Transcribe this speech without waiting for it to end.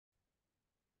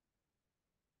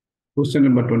Question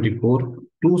number 24.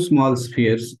 Two small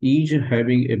spheres, each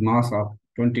having a mass of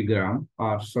 20 gram,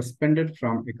 are suspended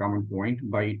from a common point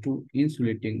by two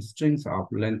insulating strings of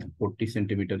length 40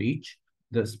 centimeter each.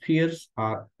 The spheres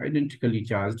are identically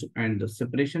charged, and the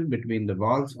separation between the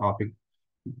balls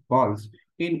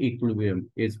in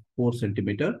equilibrium is 4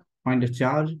 centimeter. Find the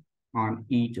charge on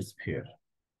each sphere.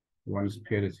 One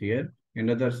sphere is here,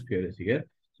 another sphere is here.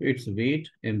 So its weight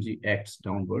mg acts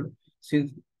downward.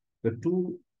 Since the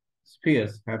two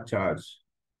spheres have charge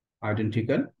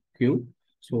identical q,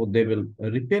 so they will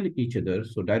repel each other.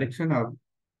 So direction of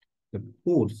the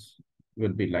force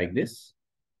will be like this.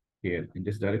 Here in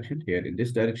this direction, here in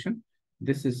this direction.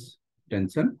 This is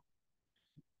tension,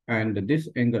 and this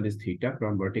angle is theta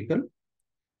from vertical.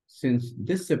 Since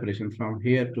this separation from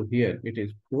here to here, it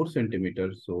is 4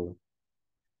 centimeters, so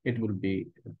it will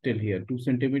be till here 2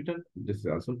 centimeter. This is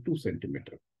also 2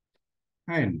 centimeter.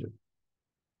 And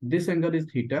this angle is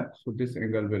theta, so this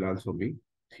angle will also be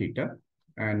theta.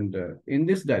 And in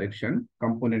this direction,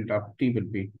 component of t will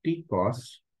be t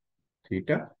cos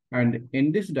theta. And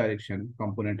in this direction,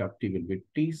 component of t will be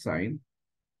t sine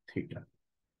theta.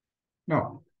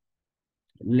 Now,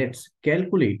 let's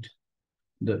calculate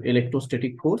the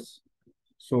electrostatic force.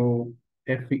 So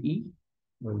Fe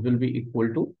will be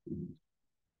equal to,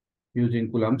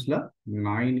 using Coulomb's law,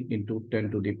 9 into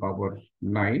 10 to the power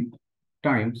 9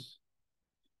 times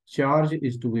charge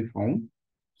is to be found.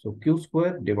 So Q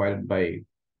square divided by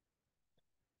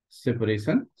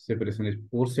separation. Separation is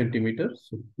 4 centimeters.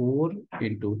 So 4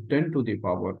 into 10 to the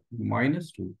power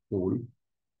minus 2 whole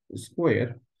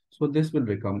square. So this will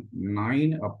become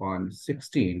 9 upon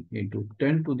 16 into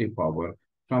 10 to the power.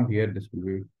 From here, this will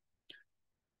be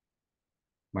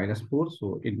minus 4.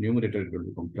 So in numerator, it will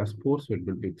become plus 4. So it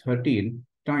will be 13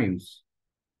 times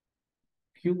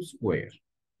Q square.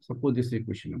 Suppose this is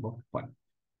equation number 1.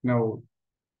 Now,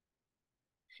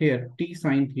 here t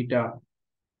sine theta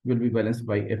will be balanced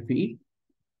by Fe.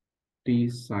 T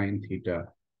sine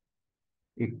theta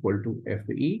equal to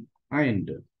Fe,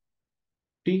 and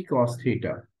t cos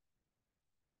theta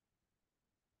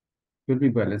will be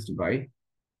balanced by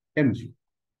mg.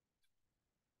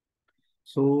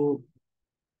 So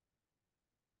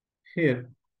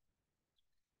here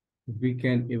we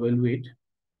can evaluate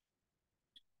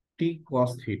t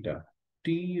cos theta.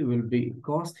 T will be,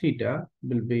 cos theta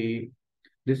will be,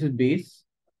 this is base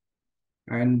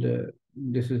and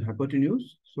this is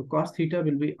hypotenuse. So cos theta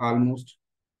will be almost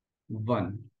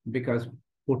 1, because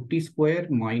 40 square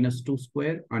minus 2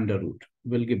 square under root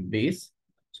will give base.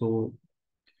 So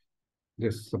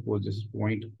this, suppose this is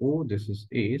point O, this is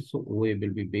A, so OA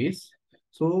will be base.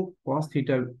 So cos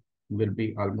theta will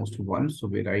be almost 1. So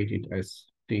we write it as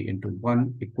T into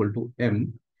 1 equal to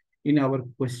M. In our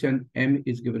question, M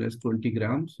is given as 20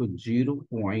 grams, so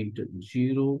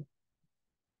 0.02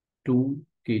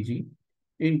 kg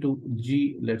into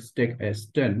G, let's take as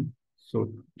 10.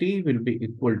 So T will be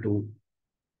equal to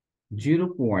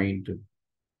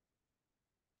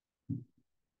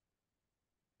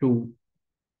 0.2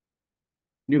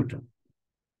 Newton.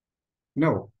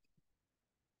 Now,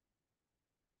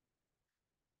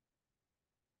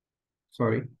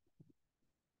 sorry,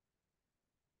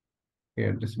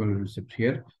 here this one will shift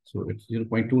here. So it's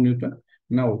 0.2 Newton.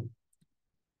 Now,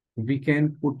 we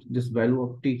can put this value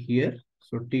of T here.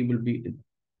 So T will be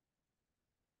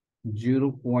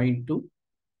 0.2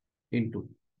 into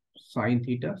sine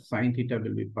theta. Sine theta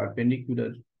will be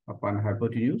perpendicular upon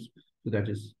hypotenuse. So that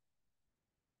is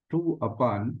 2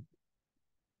 upon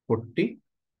 40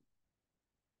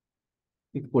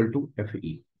 equal to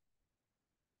Fe.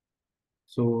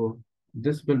 So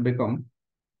this will become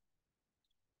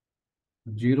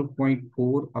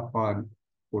 0.4 upon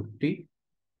 40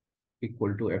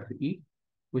 equal to Fe,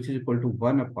 which is equal to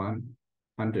 1 upon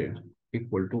 100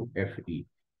 equal to Fe.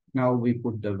 Now we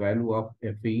put the value of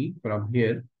Fe from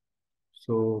here.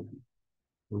 So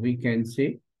we can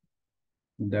say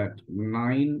that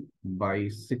 9 by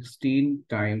 16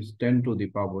 times 10 to the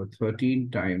power 13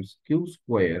 times Q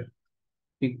square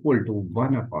equal to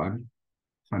 1 upon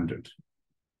 100.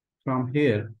 From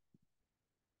here,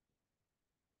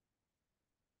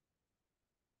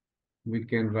 we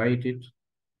can write it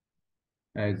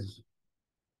as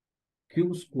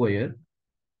Q square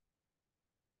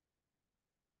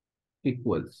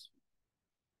equals,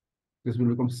 this will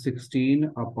become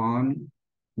 16 upon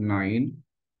 9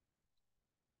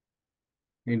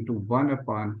 into 1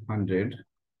 upon 100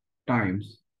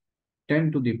 times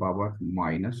 10 to the power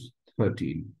minus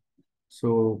 13.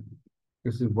 So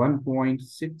this is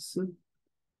 1.6,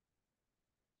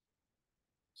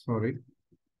 sorry,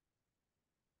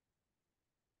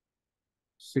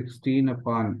 16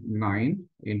 upon 9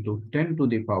 into 10 to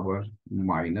the power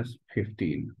minus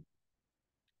 15.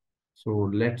 So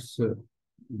let's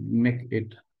make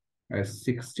it as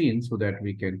 16 so that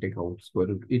we can take out square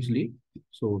root easily.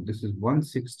 So this is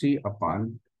 160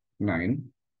 upon 9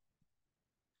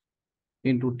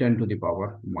 into 10 to the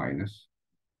power minus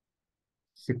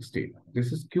 16.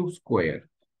 This is q square.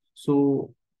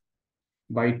 So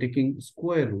by taking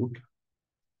square root,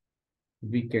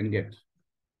 we can get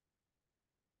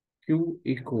q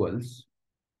equals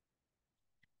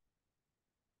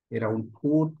around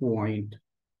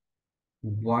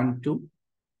 4.12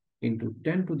 into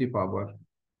 10 to the power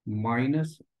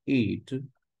minus 8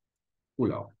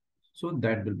 Coulomb. So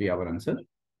that will be our answer.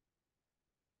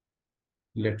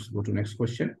 Let's go to next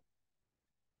question.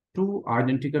 Two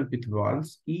identical pith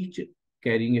balls, each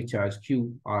carrying a charge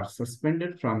Q, are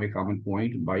suspended from a common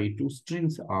point by two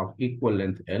strings of equal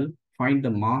length L. Find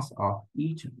the mass of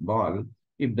each ball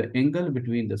if the angle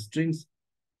between the strings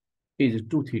is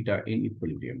 2 theta in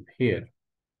equilibrium. Here,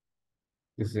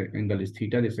 this angle is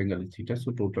theta, this angle is theta.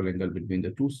 So total angle between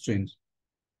the two strings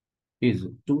is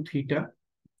 2 theta.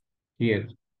 Here,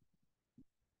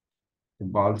 the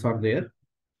balls are there.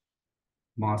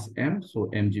 Mass M, so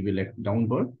mg will act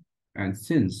downward. And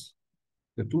since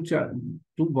the two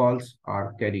balls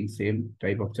are carrying same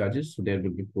type of charges, so there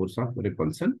will be force of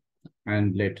repulsion,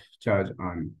 and let charge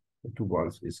on the two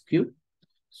balls is Q.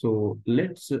 So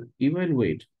let's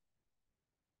evaluate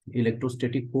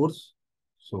electrostatic force.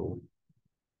 So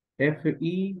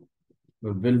Fe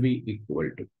will be equal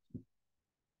to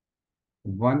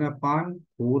 1 upon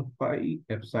 4 pi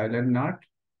epsilon naught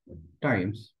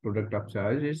times product of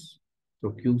charges,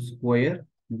 so Q square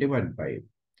divided by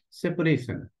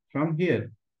separation. From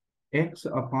here, x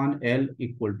upon L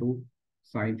equal to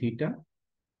sine theta.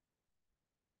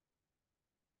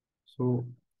 So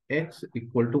x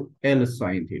equal to L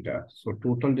sine theta. So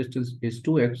total distance is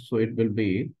 2x. So it will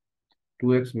be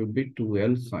 2x will be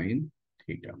 2L sine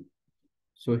theta.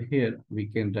 So here we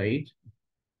can write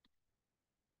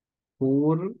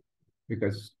 4,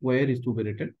 because square is to be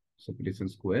written, separation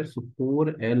square. So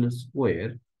 4L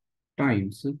square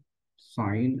times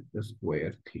sine the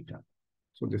square theta.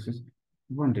 So this is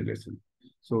one relation.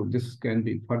 So this can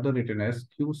be further written as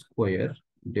Q square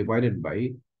divided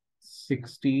by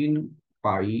 16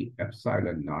 pi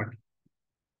epsilon naught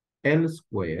L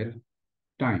square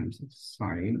times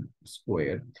sine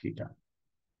square theta.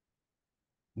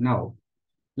 Now,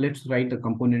 let's write the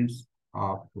components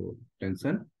of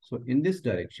tension. So in this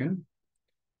direction,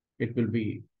 it will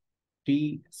be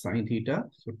T sine theta.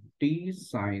 So T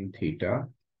sine theta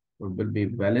will be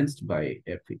balanced by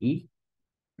Fe,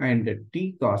 and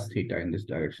T cos theta in this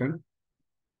direction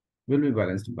will be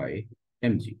balanced by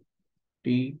mg.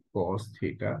 T cos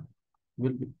theta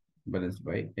will be balanced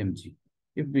by mg.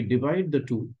 If we divide the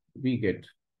two, we get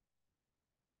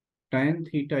tan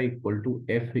theta equal to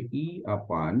Fe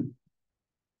upon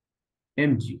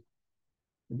mg.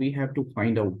 We have to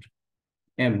find out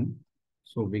m.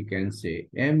 So we can say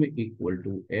m equal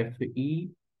to Fe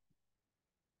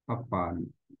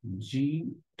upon g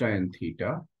tan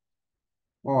theta,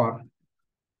 or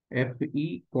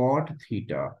Fe cot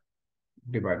theta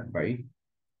divided by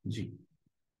g.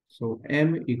 So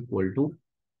m equal to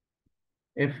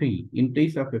Fe. In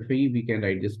place of Fe, we can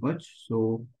write this much.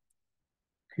 So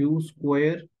Q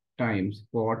square times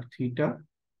cot theta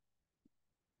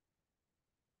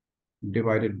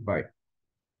divided by,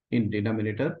 in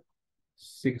denominator,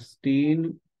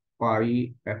 16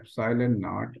 pi epsilon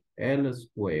naught L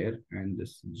square, and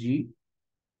this g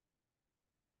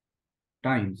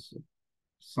times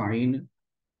sine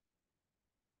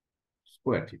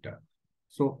square theta.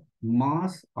 So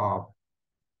mass of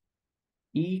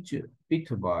each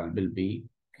pith ball will be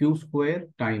Q square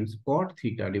times cot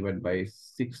theta divided by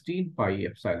 16 pi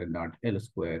epsilon naught L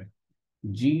square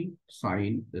g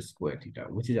sine the square theta,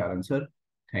 which is our answer.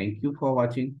 Thank you for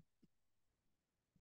watching.